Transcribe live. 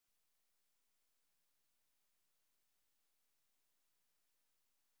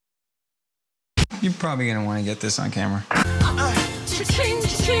You're probably gonna want to get this on camera.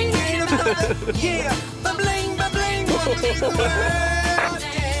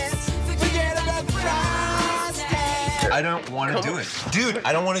 I don't want to do it. Dude,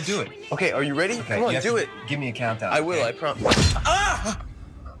 I don't want to do it. Okay, are you ready? Okay, Come on, do it. Give me a countdown. I will, I promise. Ah!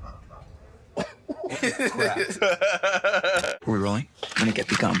 Crap. Are we rolling? I'm gonna get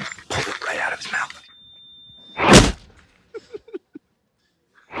the gum. Pull it right out of his mouth.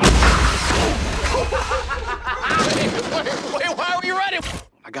 Wait, why are you running?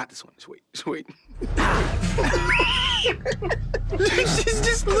 I got this one. Just wait. She's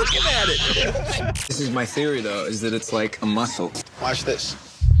just looking at it. This is my theory, though, is that it's like a muscle. Watch this.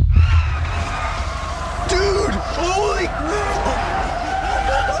 Dude! Holy crap!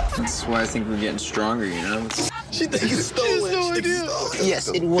 That's why I think we're getting stronger, you know? She thinks it's stolen. No idea. Yes,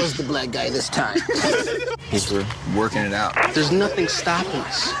 it was the black guy this time. Because we're working it out. There's nothing stopping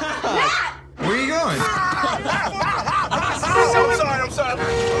us. Where are you going? I'm sorry.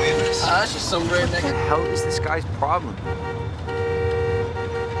 That's just some redneck. What the hell is this guy's problem?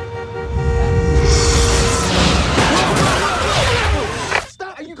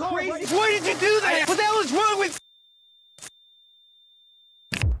 Stop! Are you crazy? Why did you do that? What the hell is wrong with?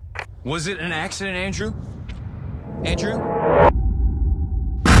 Was it an accident, Andrew? Andrew?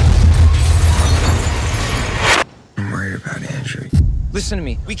 I'm worried about Andrew. Listen to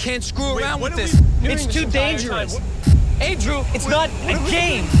me. We can't screw around with this. It's too dangerous. Andrew, it's not a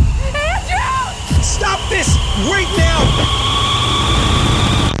game. Andrew! Stop this right now!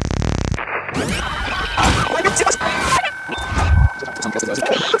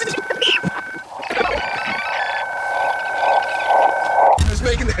 Who's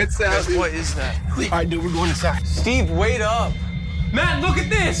making that sound? What is that? All right, dude, we're going inside. Steve, wait up. Matt, look at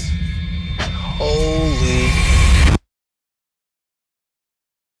this. Holy